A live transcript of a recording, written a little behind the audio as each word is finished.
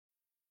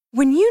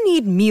When you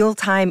need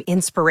mealtime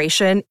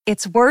inspiration,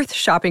 it's worth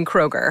shopping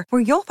Kroger,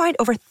 where you'll find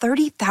over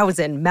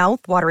 30,000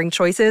 mouth-watering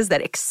choices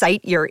that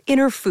excite your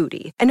inner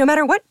foodie. And no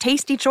matter what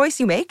tasty choice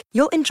you make,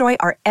 you'll enjoy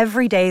our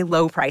everyday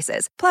low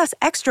prices, plus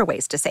extra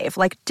ways to save,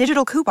 like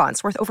digital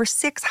coupons worth over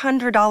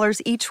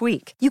 $600 each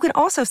week. You can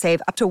also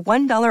save up to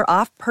 $1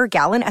 off per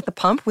gallon at the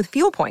pump with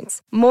fuel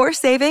points. More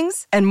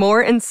savings and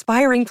more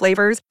inspiring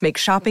flavors make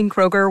shopping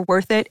Kroger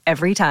worth it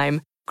every time.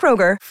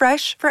 Kroger,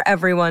 fresh for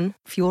everyone.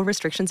 Fuel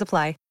restrictions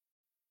apply.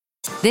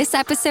 This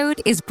episode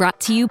is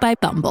brought to you by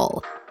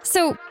Bumble.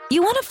 So,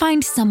 you want to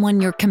find someone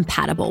you're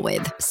compatible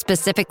with,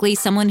 specifically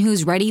someone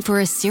who's ready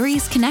for a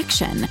serious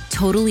connection,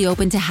 totally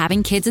open to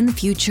having kids in the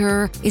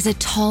future, is a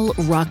tall,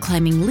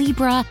 rock-climbing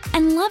Libra,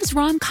 and loves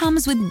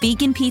rom-coms with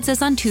vegan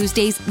pizzas on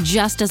Tuesdays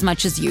just as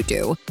much as you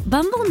do.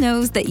 Bumble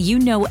knows that you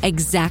know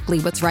exactly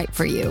what's right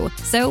for you.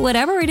 So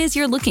whatever it is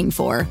you're looking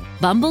for,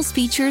 Bumble's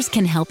features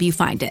can help you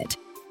find it.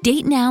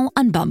 Date now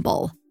on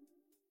Bumble.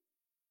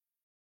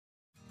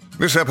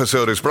 This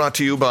episode is brought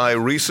to you by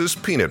Reese's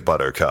Peanut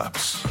Butter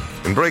Cups.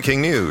 In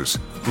breaking news,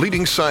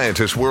 leading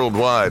scientists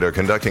worldwide are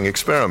conducting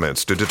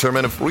experiments to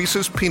determine if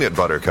Reese's Peanut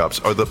Butter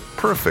Cups are the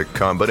perfect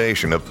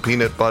combination of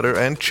peanut butter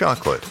and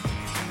chocolate.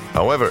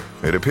 However,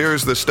 it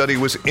appears the study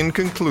was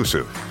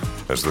inconclusive,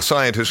 as the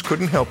scientists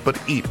couldn't help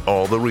but eat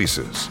all the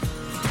Reese's.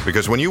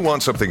 Because when you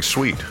want something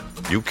sweet,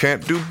 you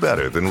can't do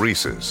better than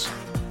Reese's.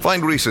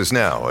 Find Reese's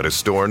now at a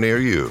store near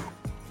you.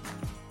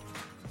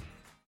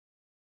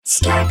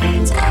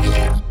 Scarpins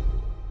Avenue.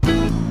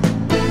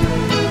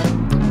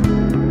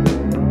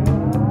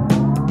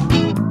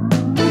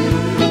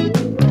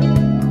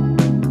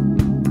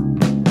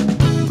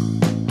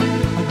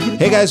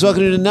 Hey guys,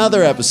 welcome to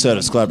another episode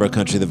of Scarborough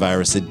Country, the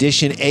Virus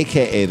Edition,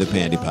 a.k.a. the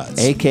Pandy Pods.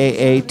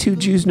 A.k.a. Two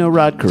Jews, No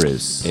Rod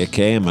Carews.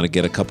 A.k.a. I'm going to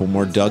get a couple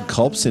more Doug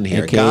Culps in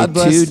here. A.k.a. God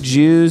bless. Two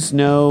Jews,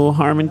 No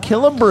Harmon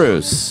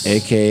Killabruce.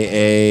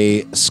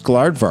 A.k.a.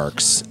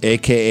 Sklardvarks.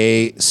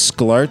 A.k.a.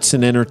 Sklarts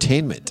and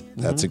Entertainment.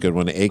 That's a good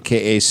one.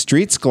 A.k.a.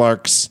 Street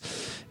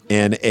Sklarks.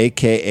 And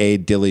a.k.a.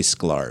 Dilly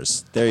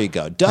Sklars. There you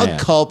go. Doug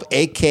Culp,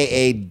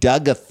 a.k.a.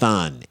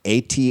 Dougathon.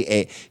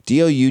 A-T-A,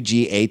 D-O-U-G-A-T-H-A-N.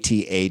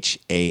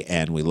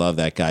 We love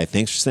that guy.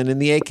 Thanks for sending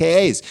the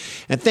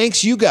AKAs. And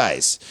thanks you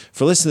guys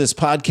for listening to this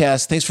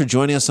podcast. Thanks for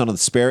joining us on the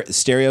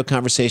Stereo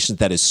Conversations.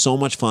 That is so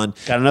much fun.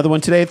 Got another one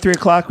today at 3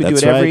 o'clock. We do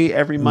it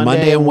every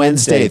Monday and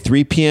Wednesday.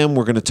 3 p.m.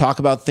 We're going to talk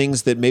about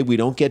things that maybe we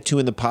don't get to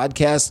in the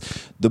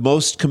podcast. The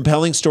most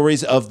compelling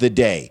stories of the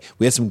day.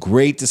 We had some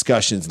great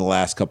discussions in the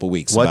last couple of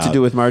weeks. What to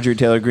do with Marjorie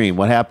Taylor Greene?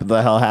 What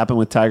the hell happened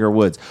with Tiger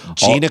Woods?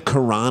 Gina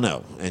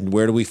Carano, and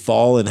where do we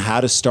fall, and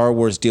how does Star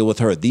Wars deal with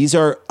her? These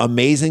are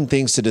amazing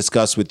things to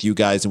discuss with you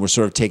guys, and we're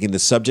sort of taking the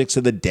subjects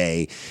of the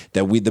day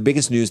the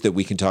biggest news that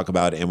we can talk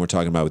about, and we're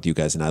talking about with you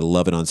guys, and I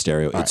love it on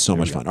stereo. It's so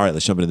much fun. All right,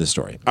 let's jump into this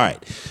story. All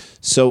right,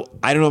 so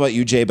I don't know about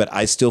you, Jay, but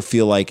I still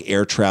feel like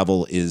air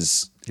travel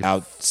is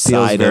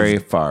outside very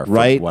far from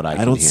right. what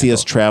I don't see handle.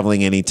 us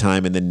traveling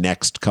anytime in the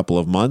next couple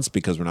of months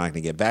because we're not going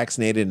to get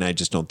vaccinated, and I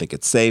just don't think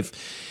it's safe.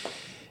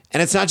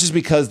 And it's not just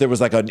because there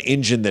was like an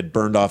engine that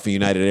burned off a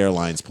United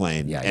Airlines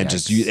plane, and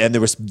there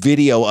was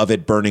video of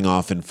it burning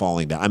off and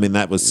falling down. I mean,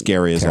 that was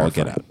scary as all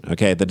get out.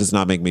 Okay, that does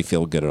not make me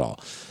feel good at all.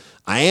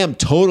 I am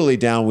totally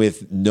down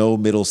with no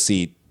middle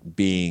seat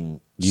being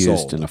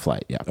used in a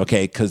flight. Yeah.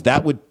 Okay, because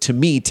that would, to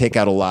me, take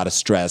out a lot of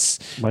stress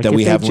like that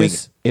we have.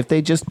 If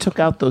they just took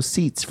out those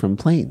seats from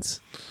planes,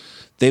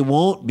 they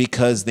won't,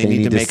 because they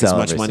need to make as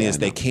much money as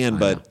they can.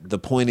 But the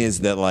point is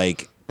that,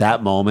 like,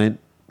 that moment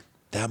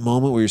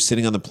where you're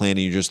sitting on the plane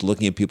and you're just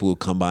looking at people who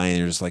come by and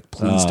you're just like,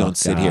 please don't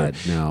sit here.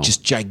 No.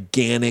 Just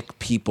gigantic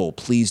people.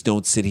 Please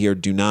don't sit here.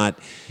 Do not.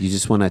 You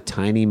just want a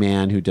tiny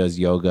man who does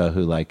yoga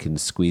who like can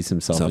squeeze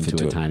himself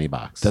into a tiny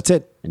box. That's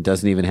it. And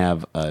doesn't even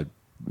have a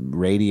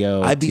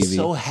radio. I'd be TV.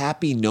 so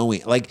happy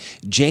knowing. Like,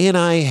 Jay and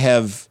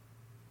I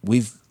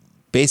we've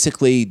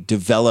basically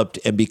developed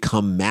and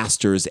become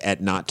masters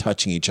at not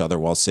touching each other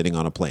while sitting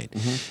on a plane.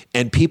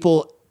 And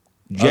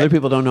other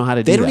people don't know how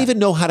to do that. They don't even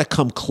know how to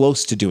come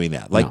close to doing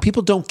that. Like,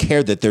 people don't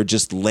care that they're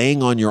just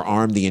laying on your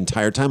arm the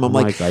entire time. I'm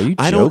like, are you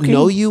I don't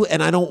know you,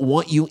 and I don't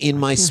want you in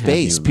my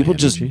space. People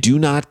just do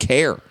not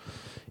care.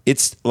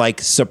 It's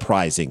like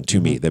surprising to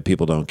me that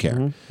people don't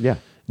care. Yeah.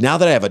 Now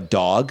that I have a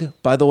dog,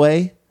 by the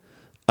way,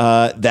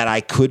 that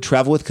I could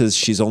travel with, because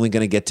she's only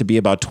going to get to be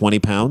about 20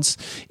 pounds.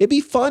 It'd be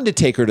fun to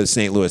take her to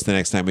St. Louis the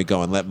next time we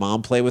go and let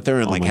mom play with her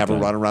and have her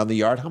run around the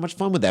yard. How much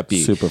fun would that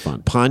be? Super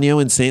fun. Ponyo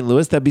in St.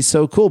 Louis, that'd be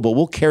so cool. But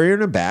we'll carry her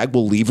in a bag.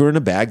 We'll leave her in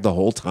a bag the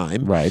whole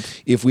time.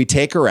 Right. If we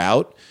take her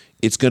out,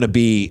 it's going to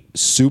be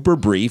super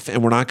brief,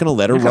 and we're not going to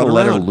let her run around.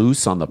 Let her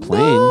loose on the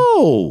plane.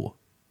 No.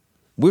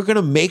 We're going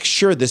to make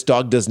sure this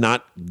dog does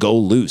not go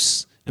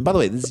loose. And by the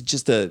way, this is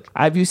just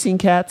Have you seen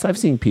cats? I've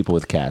seen people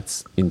with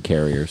cats in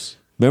carriers.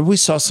 Remember, we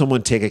saw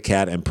someone take a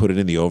cat and put it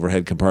in the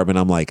overhead compartment.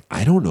 I'm like,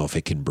 I don't know if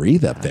it can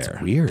breathe up there.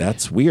 Weird.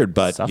 That's weird.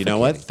 But you know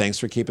what? Thanks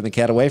for keeping the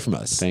cat away from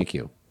us. Thank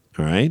you.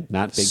 All right.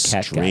 Not big cat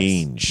guys.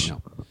 Strange.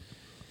 No.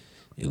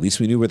 At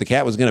least we knew where the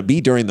cat was going to be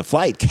during the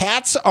flight.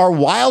 Cats are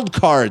wild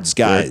cards,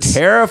 guys.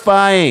 They're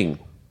terrifying.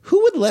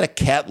 Who would let a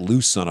cat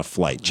loose on a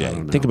flight, Jay?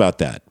 Think about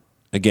that.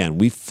 Again,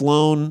 we've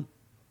flown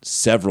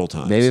several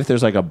times. Maybe if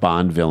there's like a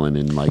Bond villain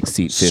in like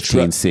seat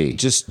 15C.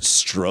 Just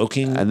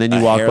stroking. And then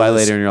you walk by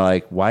later and you're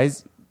like,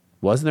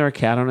 wasn't there a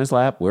cat on his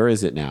lap? Where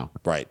is it now?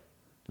 Right.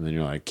 And then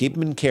you're like, keep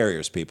them in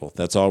carriers, people.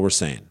 That's all we're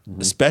saying.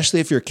 Especially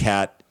if your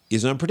cat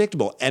is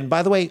unpredictable. And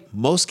by the way,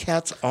 most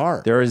cats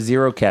are. there are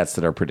 0 cats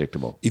that are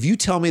predictable. If you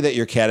tell me that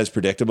your cat is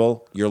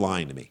predictable, you're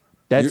lying to me.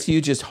 That's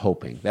you just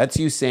hoping. That's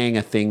you saying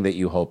a thing that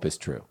you hope is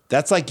true.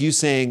 That's like you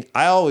saying,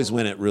 I always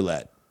win at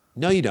roulette.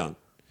 No, you don't.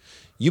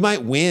 You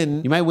might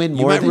win. You might win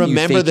more You might than you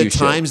remember think the you should.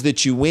 times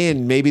that you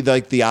win. Maybe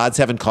like the odds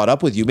haven't caught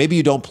up with you. Maybe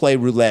you don't play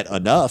roulette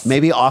enough.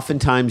 Maybe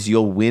oftentimes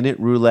you'll win at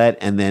roulette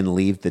and then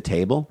leave the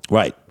table.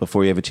 Right.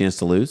 Before you have a chance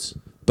to lose.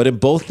 But in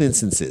both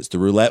instances, the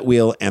roulette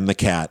wheel and the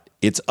cat,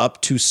 it's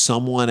up to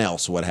someone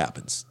else what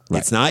happens. Right.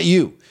 It's not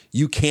you.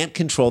 You can't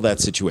control that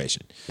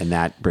situation. And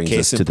that brings Case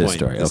us in to this point,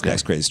 story. This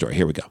next crazy story.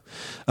 Here we go.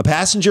 A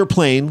passenger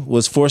plane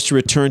was forced to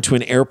return to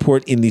an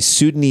airport in the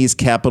Sudanese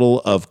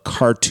capital of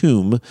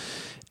Khartoum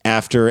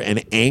after an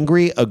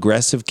angry,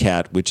 aggressive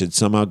cat, which had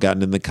somehow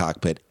gotten in the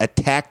cockpit,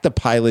 attacked the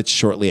pilots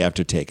shortly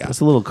after takeoff. It's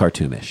a little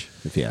cartoonish,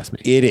 if you ask me.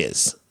 It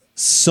is.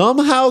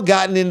 Somehow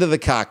gotten into the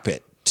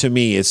cockpit, to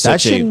me, is That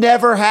such should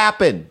never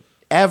happen.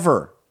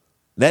 Ever.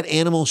 That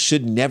animal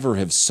should never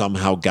have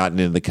somehow gotten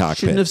into the cockpit.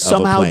 Shouldn't have of a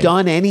somehow plane.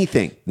 done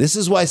anything. This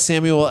is why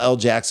Samuel L.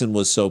 Jackson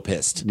was so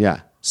pissed.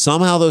 Yeah.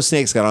 Somehow those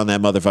snakes got on that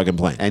motherfucking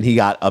plane. And he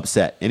got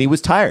upset. And he was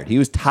tired. He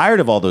was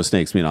tired of all those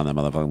snakes being on that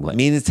motherfucking plane. I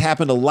mean, it's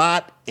happened a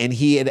lot, and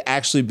he had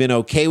actually been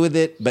okay with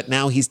it, but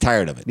now he's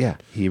tired of it. Yeah.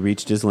 He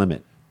reached his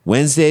limit.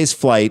 Wednesday's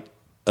flight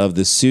of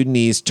the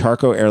Sudanese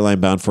Tarko airline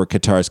bound for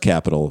Qatar's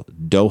capital,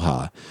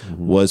 Doha,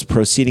 was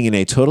proceeding in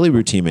a totally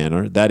routine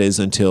manner. That is,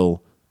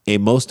 until a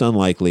most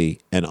unlikely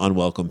and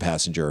unwelcome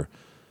passenger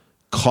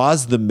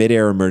caused the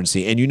midair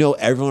emergency. And you know,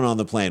 everyone on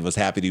the plane was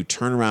happy to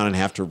turn around and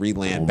have to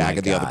re-land back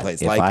at the other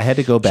place. If I had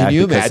to go back can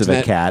you because of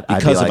imagine a cat, that? I'd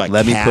be Because of like, a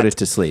let me cat? put it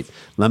to sleep.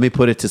 Let me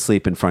put it to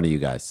sleep in front of you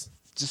guys.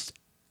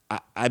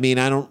 I mean,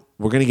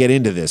 we're going to get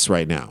into this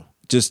right now.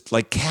 Just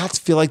like cats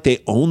feel like they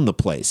own the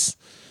place.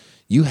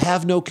 You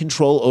have no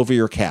control over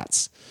your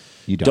cats.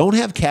 You don't.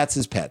 Have cats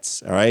as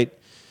pets, all right?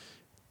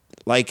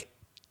 Like,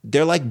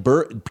 they're like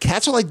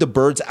cats are like the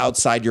birds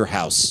outside your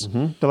house.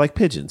 They're like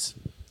pigeons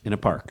in a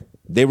park.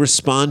 They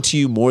respond to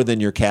you more than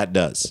your cat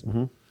does.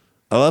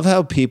 I love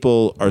how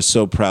people are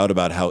so proud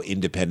about how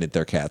independent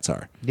their cats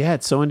are. Yeah,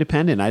 it's so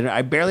independent.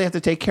 I barely have to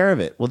take care of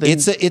it. Well, then,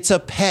 It's a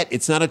pet.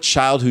 It's not a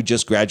child who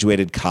just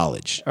graduated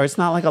college. or it's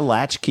not like a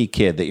latchkey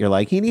kid that you're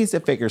like, he needs to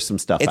figure some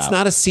stuff out. It's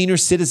not a senior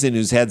citizen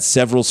who's had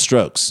several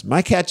strokes.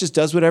 My cat just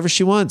does whatever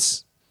she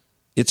wants.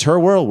 It's her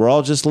world. We're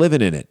all just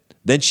living in it.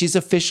 Then she's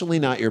officially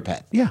not your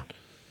pet. Yeah.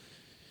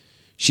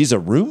 She's a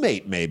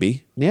roommate,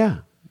 maybe. Yeah.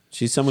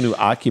 She's someone who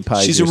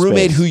occupies She's a your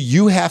roommate space. who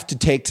you have to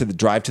take to the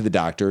drive to the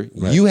doctor.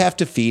 Right. You have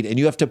to feed, and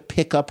you have to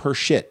pick up her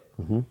shit.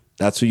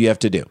 That's what you have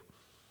to do.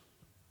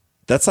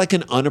 That's like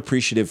an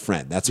unappreciative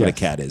friend. That's what a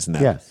cat is. In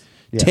that. Yes.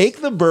 Yes.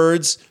 Take the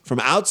birds from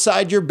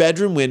outside your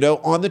bedroom window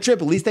on the trip.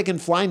 At least they can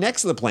fly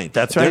next to the plane.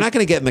 That's They're right. not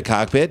going to get in the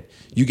cockpit.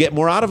 You get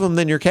more out of them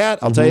than your cat.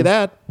 I'll tell you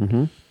that.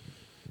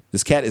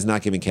 This cat is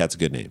not giving cats a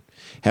good name.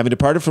 Having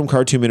departed from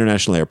Khartoum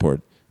International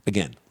Airport,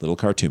 again, little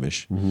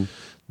cartoonish,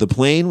 the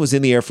plane was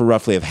in the air for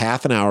roughly a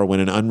half an hour when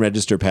an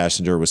unregistered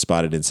passenger was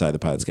spotted inside the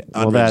pilot's cat.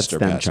 Well, that's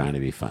them trying to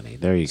be funny.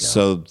 There you go.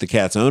 So the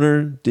cat's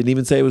owner didn't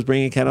even say it was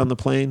bringing a cat on the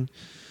plane.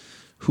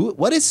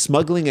 What is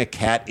smuggling a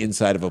cat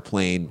inside of a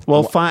plane?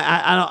 Well, fine.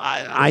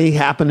 I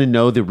happen to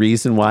know the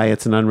reason why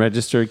it's an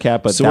unregistered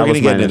cat, but So that we're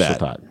was going to my get into initial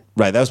that. thought.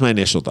 Right, that was my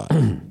initial thought.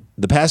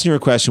 The passenger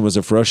in question was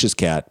a ferocious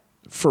cat.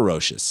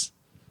 Ferocious.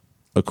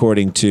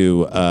 According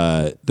to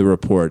the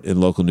report in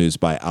local news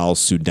by Al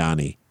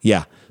Sudani.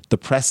 Yeah, the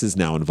press is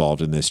now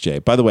involved in this, Jay.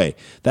 By the way,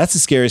 that's the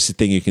scariest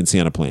thing you can see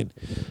on a plane.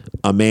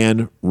 A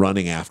man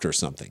running after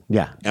something.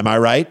 Yeah. Am I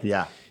right?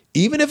 Yeah.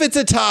 Even if it's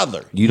a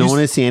toddler. You don't want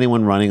to see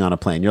anyone running on a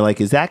plane. You're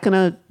like, is that going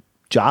to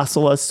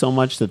jostle us so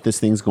much that this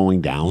thing's going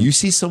down? You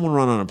see someone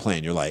run on a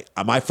plane, you're like,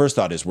 my first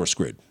thought is we're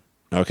screwed.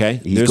 Okay?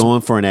 He's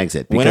going for an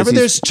exit. because Whenever he's-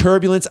 there's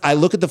turbulence, I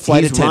look at the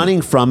flight he's attendant.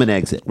 running from an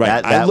exit.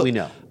 Right. That we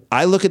know.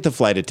 I look at the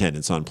flight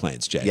attendants on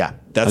planes, Jay. Yeah.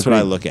 That's Agreed. what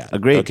I look at.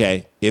 Agreed.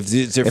 Okay. If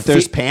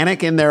There's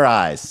panic in their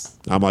eyes.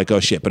 I'm like, oh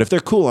shit. But if they're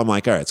cool, I'm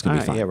like, all right, it's going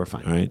to be All right, fine. yeah, we're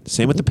fine. All right.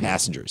 Same with the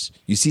passengers.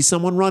 You see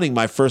someone running,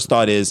 my first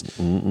thought is,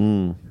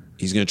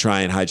 he's going to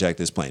try and hijack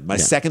this plane. My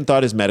second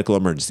thought is medical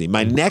emergency.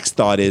 My next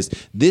thought is,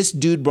 this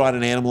dude brought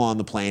an animal on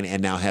the plane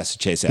and now has to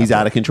chase after He's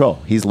out it. of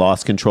control. He's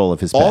lost control of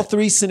his All pet.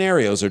 three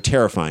scenarios are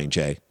terrifying,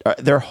 Jay.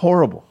 They're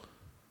horrible.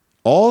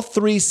 All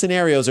three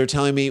scenarios are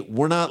telling me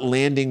we're not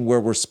landing where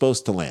we're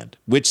supposed to land,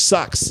 which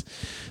sucks.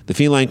 The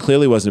feline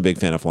clearly wasn't a big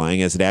fan of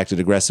flying as it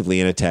acted aggressively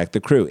and attacked the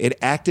crew. It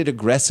acted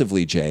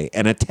aggressively, Jay,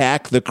 and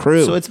attacked the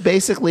crew. So it's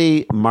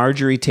basically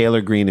Marjorie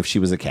Taylor Greene if she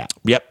was a cat.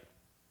 Yep.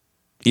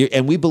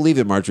 And we believe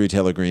that Marjorie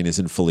Taylor Greene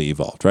isn't fully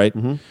evolved, right?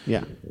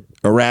 Yeah.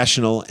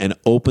 Irrational and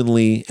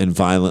openly and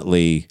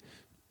violently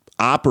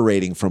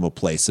operating from a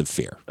place of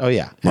fear. Oh,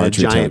 yeah. And a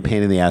giant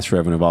pain in the ass for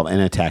everyone involved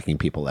and attacking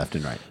people left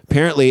and right.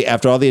 Apparently,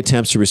 after all the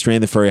attempts to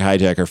restrain the furry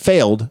hijacker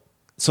failed,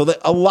 so that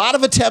a lot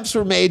of attempts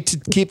were made to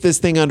keep this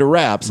thing under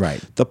wraps,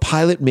 right, the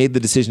pilot made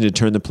the decision to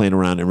turn the plane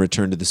around and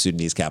return to the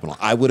Sudanese capital.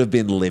 I would have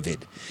been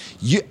livid.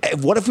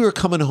 What if we were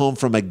coming home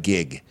from a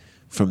gig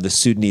from the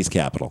Sudanese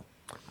capital?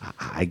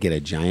 I get a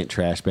giant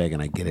trash bag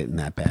and I get it in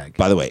that bag.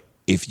 By the way,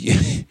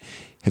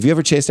 have you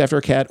ever chased after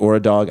a cat or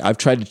a dog? I've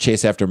tried to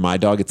chase after my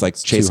dog. It's like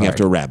chasing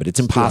after a rabbit. It's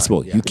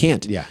impossible. Yeah. You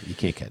can't. Yeah, you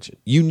can't catch it.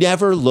 You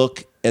never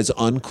look as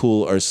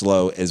uncool or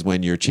slow as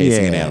when you're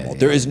chasing an animal.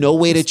 There is no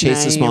way to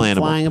chase a small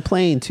animal. Flying a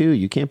plane, too.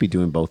 You can't be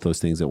doing both those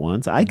things at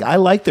once. I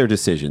like their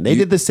decision. They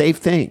did the safe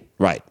thing.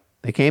 Right.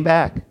 They came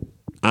back.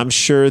 I'm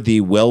sure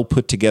the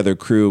well-put-together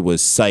crew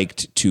was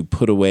psyched to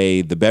put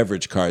away the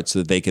beverage cart so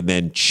that they could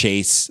then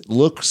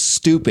look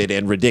stupid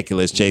and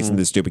ridiculous chasing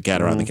the stupid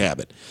cat around the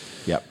cabin.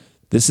 Yep.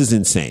 This is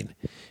insane.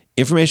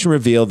 Information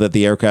revealed that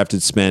the aircraft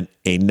had spent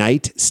a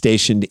night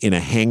stationed in a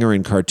hangar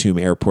in Khartoum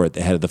airport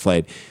ahead of the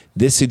flight.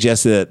 This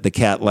suggested that the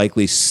cat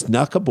likely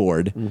snuck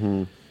aboard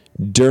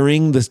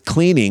during the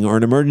cleaning or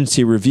an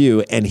emergency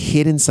review and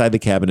hid inside the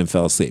cabin and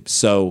fell asleep.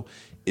 So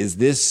is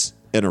this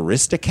an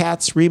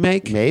Aristocats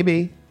remake?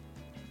 Maybe.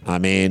 I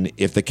mean,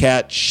 if the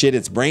cat shit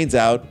its brains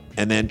out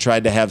and then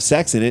tried to have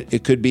sex in it,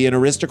 it could be an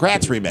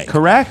Aristocrats remake.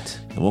 Correct.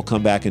 And we'll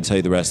come back and tell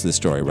you the rest of the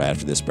story right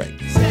after this break.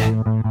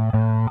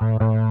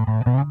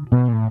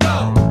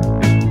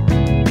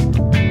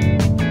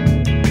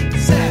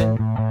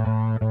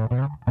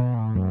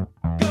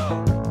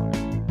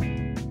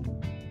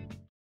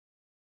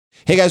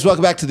 Hey guys,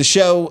 welcome back to the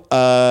show.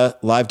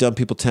 Live Dumb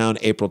People Town,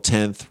 April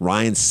 10th.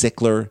 Ryan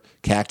Sickler,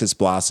 Cactus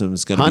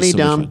Blossoms. Going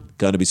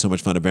to be so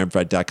much fun at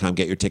Eventbrite.com.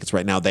 Get your tickets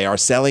right now. They are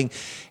selling.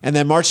 And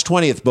then March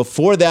 20th,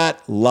 before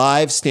that,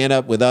 live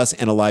stand-up with us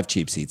and a live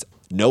Cheap Seats.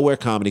 Nowhere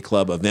Comedy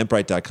Club,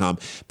 Eventbrite.com.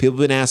 People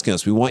have been asking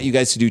us, we want you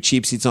guys to do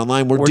Cheap Seats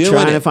online. We're doing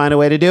trying to find a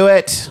way to do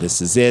it.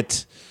 This is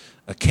it.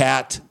 A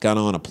cat got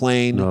on a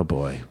plane. Oh,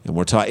 boy. And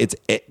we're talking...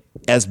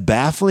 As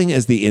baffling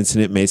as the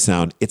incident may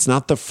sound, it's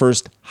not the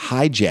first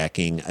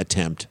hijacking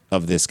attempt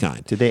of this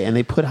kind.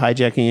 They put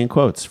hijacking in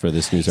quotes for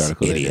this news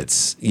article.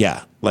 Idiots.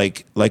 Yeah.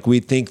 Like we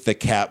think the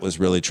cat was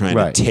really trying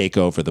to take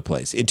over the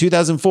place. In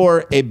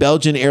 2004, a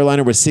Belgian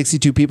airliner with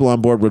 62 people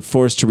on board was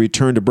forced to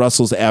return to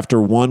Brussels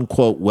after one,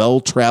 quote,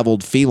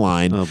 well-traveled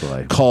feline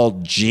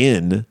called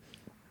Jin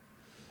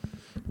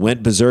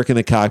went berserk in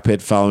the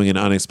cockpit following an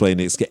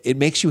unexplained escape. It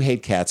makes you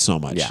hate cats so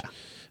much. Yeah.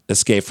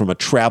 Escape from a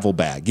travel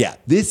bag. Yeah,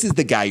 this is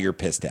the guy you're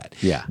pissed at.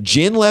 Yeah.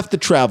 Jin left the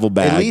travel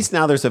bag. At least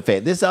now there's a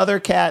fate. This other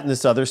cat and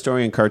this other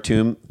story in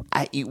Khartoum,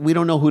 we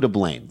don't know who to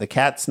blame. The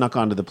cat snuck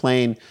onto the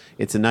plane.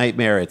 It's a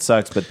nightmare. It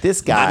sucks. But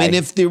this guy... I mean,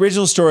 if the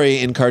original story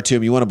in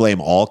Khartoum, you want to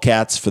blame all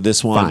cats for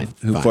this one,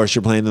 forced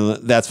your plane,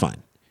 that's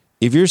fine.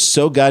 If you're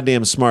so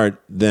goddamn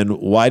smart, then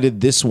why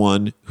did this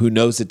one, who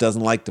knows it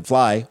doesn't like to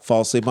fly,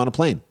 fall asleep on a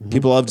plane? Mm-hmm.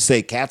 People love to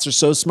say cats are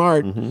so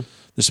smart. Mm-hmm.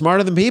 They're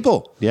smarter than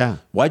people. Yeah.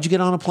 Why'd you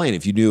get on a plane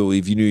if you knew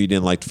you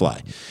didn't like to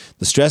fly?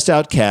 The stressed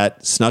out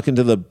cat snuck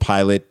into the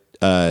pilot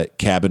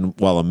cabin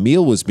while a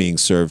meal was being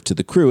served to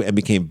the crew and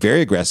became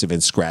very aggressive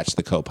and scratched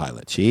the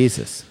co-pilot.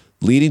 Jesus.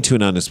 Leading to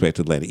an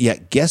unexpected landing. Yeah,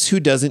 guess who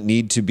doesn't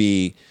need to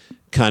be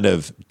kind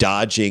of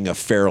dodging a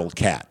feral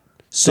cat?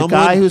 The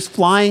guy who's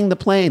flying the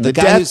plane, the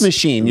death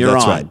machine you're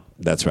on.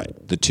 That's right,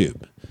 the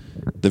tube.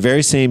 The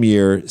very same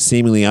year,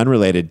 seemingly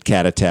unrelated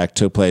cat attack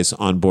took place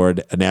on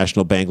board a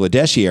national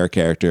Bangladeshi air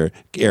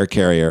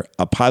carrier.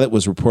 A pilot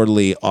was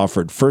reportedly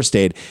offered first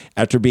aid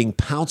after being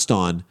pounced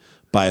on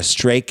by a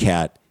stray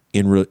cat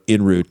en route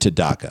to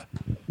Dhaka.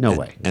 No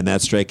way. And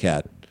that stray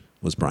cat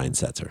was Brian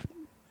Setzer.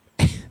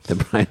 The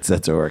Brian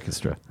Setzer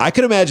Orchestra. I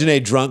could imagine a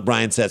drunk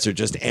Brian Setzer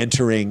just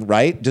entering,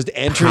 right? Just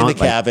entering the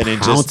cabin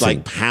and just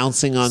like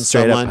pouncing on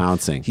Straight someone. Up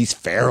pouncing. He's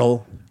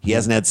feral. He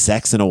hasn't had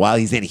sex in a while.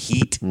 He's in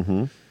heat.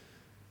 Mm-hmm.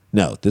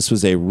 No, this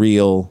was a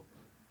real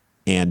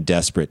and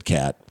desperate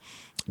cat.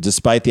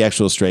 Despite the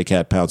actual stray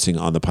cat pouncing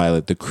on the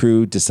pilot, the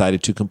crew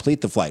decided to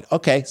complete the flight.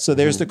 Okay, so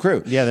there's the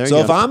crew. Yeah, there you go.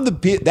 So if I'm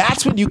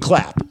that's when you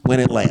clap when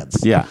it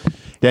lands. Yeah.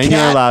 Then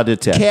you're allowed to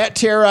tip. Cat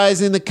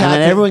terrorizing the cat.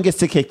 And then everyone gets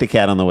to kick the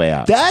cat on the way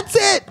out. That's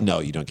it. No,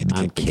 you don't get to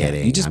kick the cat.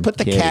 You just put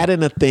the cat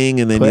in a thing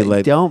and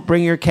then don't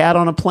bring your cat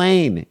on a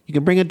plane. You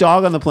can bring a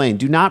dog on the plane.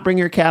 Do not bring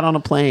your cat on a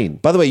plane.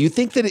 By the way, you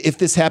think that if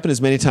this happened as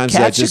many times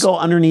Cats should go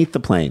underneath the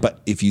plane.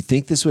 But if you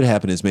think this would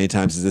happen as many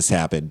times as this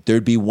happened,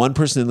 there'd be one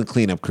person in the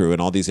cleanup crew in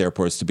all these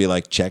airports to be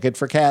like, check it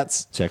for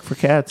cats. Check for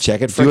cats.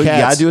 Check it for cats. You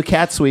gotta do a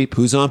cat sweep.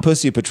 Who's on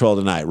Pussy Patrol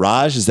tonight?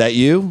 Raj, is that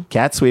you?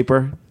 Cat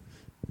sweeper.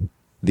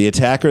 The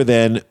attacker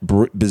then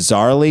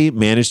bizarrely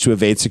managed to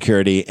evade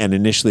security and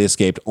initially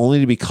escaped, only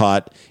to be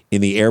caught in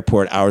the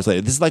airport hours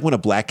later. This is like when a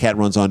black cat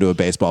runs onto a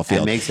baseball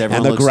field. And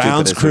the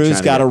grounds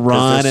crew's got to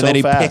run, and then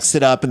he picks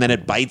it up, and then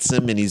it bites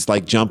him, and he's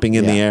like jumping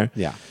in the air.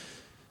 Yeah.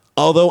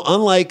 Although,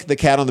 unlike the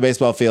cat on the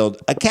baseball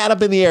field, a cat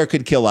up in the air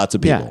could kill lots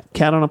of people. Yeah,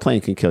 cat on a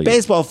plane can kill you.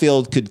 Baseball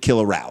field could kill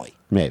a rally.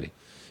 Maybe.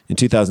 In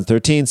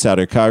 2013,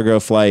 Saudi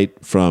cargo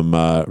flight from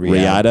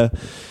Riyadh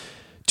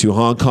to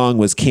Hong Kong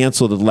was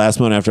canceled at the last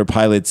moment after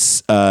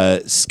pilots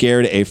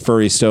scared a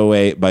furry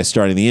stowaway by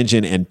starting the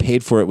engine and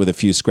paid for it with a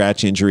few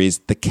scratch injuries.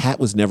 The cat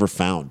was never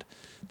found.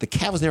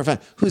 Who's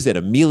that?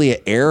 Amelia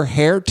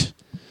Earhart?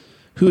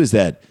 Who is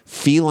that?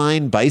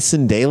 Feline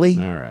Bison Daily?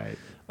 All right.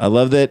 I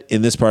love that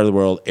in this part of the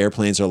world,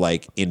 airplanes are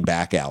like in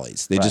back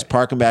alleys. They just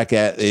park them back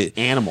at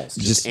animals.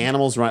 Just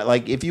animals run.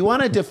 Like if you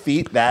want to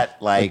defeat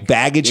that, like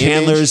baggage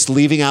handlers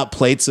leaving out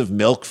plates of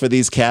milk for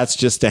these cats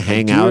just to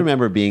hang out. I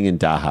remember being in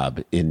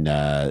Dahab in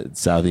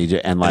South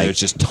Egypt and like there's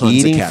just tons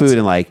eating of cats. food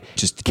and like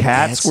just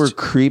cats were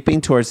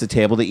creeping towards the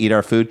table to eat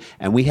our food,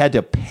 and we had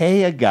to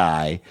pay a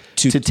guy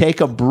to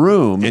take a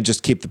broom and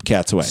just keep the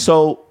cats away.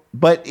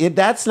 But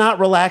that's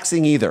not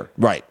relaxing either.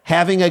 Right.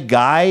 Having a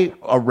guy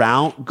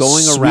around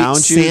you.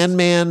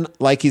 Sandman,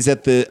 like he's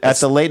at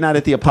the late night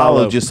at the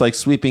Apollo, just like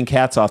sweeping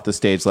cats off the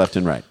stage left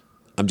and right.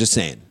 I'm just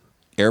saying,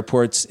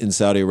 airports in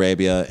Saudi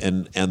Arabia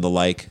and the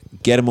like,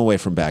 get them away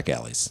from back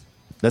alleys.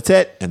 That's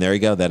it. And there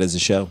you go. That is the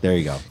show. There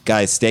you go.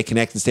 Guys, stay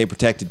connected, stay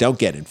protected. Don't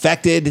get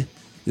infected.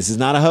 This is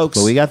not a hoax.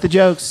 But we got the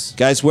jokes.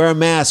 Guys, wear a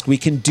mask. We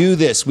can do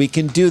this.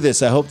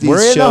 I hope these We're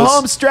shows... in the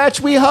home stretch,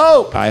 we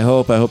hope. I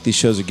hope these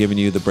shows are giving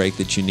you the break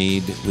that you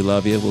need. We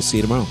love you. We'll see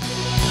you tomorrow.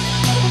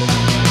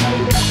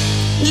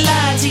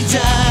 La-ti-da,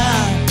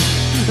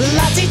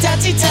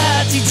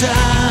 la-ti-da-ti-da-ti-da,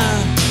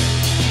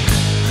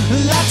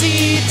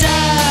 la-ti-da-da-da.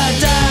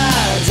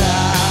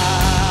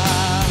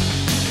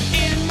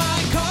 In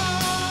my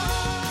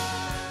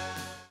car.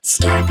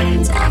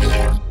 Scarpins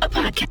Avenue.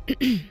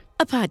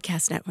 A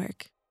podcast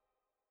network.